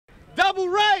Double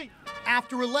right!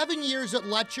 After 11 years at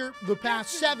Letcher, the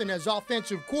past 7 as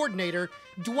offensive coordinator,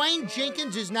 Dwain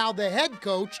Jenkins is now the head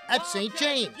coach at St.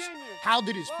 James. How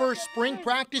did his first spring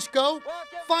practice go?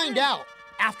 Find out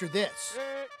after this.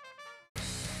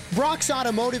 Brock's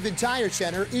Automotive and Tire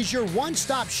Center is your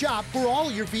one-stop shop for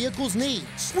all your vehicle's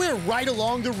needs. We're right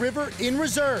along the river in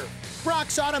Reserve.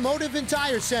 Brock's Automotive and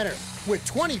Tire Center with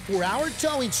 24-hour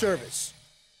towing service.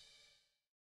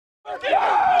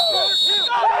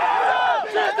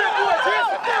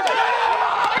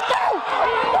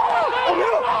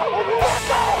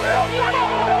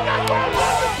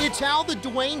 It's how the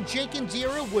Dwain Jenkins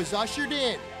era was ushered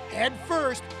in, head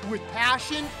first with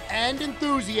passion and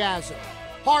enthusiasm.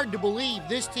 Hard to believe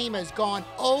this team has gone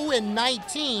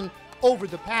 0-19 over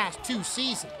the past 2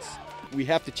 seasons. We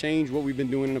have to change what we've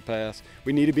been doing in the past.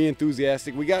 We need to be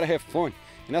enthusiastic. We got to have fun.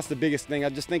 And that's the biggest thing. I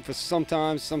just think for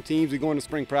sometimes, some teams, we go into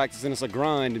spring practice and it's a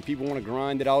grind and people want to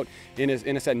grind it out and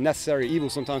it's that necessary evil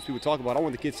sometimes people talk about. I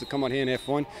want the kids to come out here and have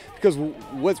fun because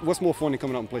what's more fun than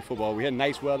coming out and play football? We had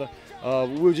nice weather.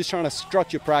 We were just trying to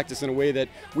structure practice in a way that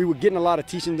we were getting a lot of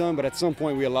teaching done, but at some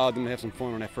point we allowed them to have some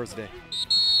fun on that first day.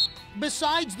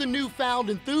 Besides the newfound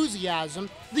enthusiasm,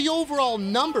 the overall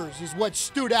numbers is what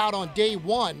stood out on day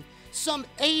one. Some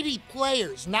 80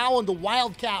 players now on the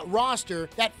Wildcat roster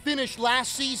that finished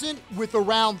last season with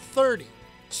around 30.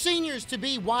 Seniors to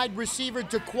be wide receiver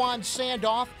Dwain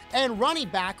Jenkins and running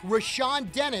back Rashawn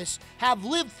Dennis have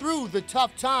lived through the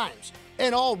tough times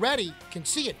and already can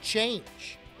see a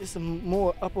change. It's a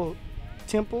more upper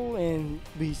tempo and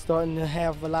we starting to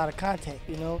have a lot of contact,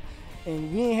 you know.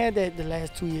 And we ain't had that the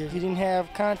last 2 years. We didn't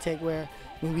have contact where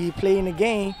when we play in the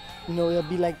game, you know, it'll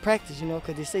be like practice, you know,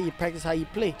 because they say you practice how you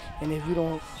play. And if you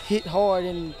don't hit hard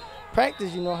in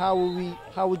practice, you know, how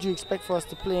would you expect for us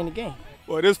to play in the game?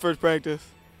 Well, this first practice,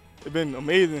 it's been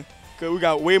amazing because we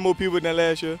got way more people than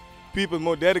last year. People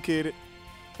more dedicated,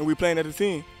 and we playing as a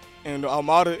team. And our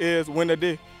motto is win the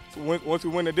day. So once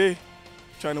we win the day,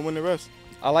 trying to win the rest.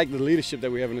 I like the leadership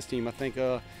that we have in this team. I think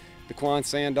Dwain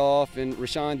Jenkins and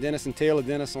Rashawn Dennis and Taylor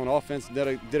Dennis on offense did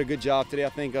a good job today. I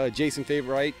think Jason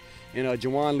Favorite and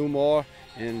Jawan Lumar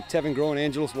and Tevin Groh and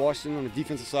Angelos Washington on the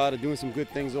defensive side are doing some good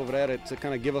things over there to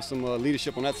kind of give us some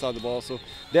leadership on that side of the ball. So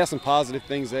there's some positive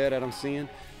things there that I'm seeing.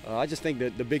 I just think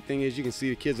that the big thing is you can see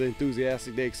the kids are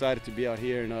enthusiastic. They're excited to be out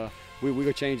here, and we're going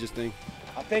to change this thing.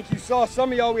 I think you saw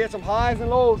some of y'all, we had some highs and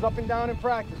lows up and down in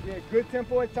practice. We had good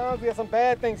tempo at times. We had some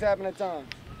bad things happen at times.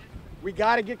 We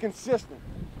got to get consistent.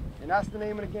 And that's the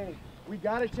name of the game. We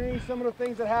got to change some of the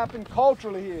things that happen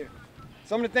culturally here.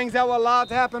 Some of the things that were allowed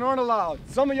to happen aren't allowed.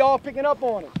 Some of y'all picking up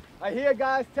on it. I hear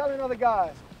guys telling other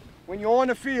guys, when you're on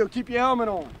the field, keep your helmet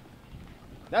on.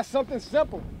 That's something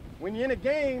simple. When you're in a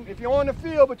game, if you're on the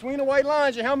field between the white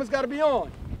lines, your helmet's got to be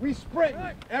on. We sprint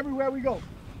everywhere we go.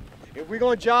 If we're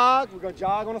going to jog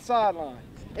on the sideline.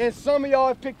 And some of y'all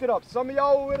have picked it up. Some of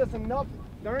y'all were with us enough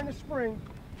during the spring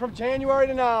from January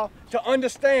to now to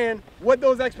understand what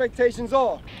those expectations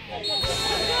are.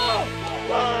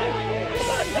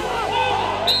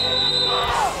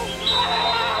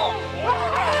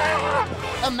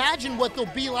 Imagine what they'll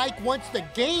be like once the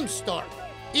games start.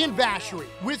 In Vacherie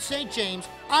with St. James,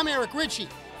 I'm Eric Ritchie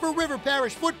for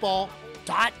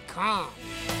RiverParishFootball.com.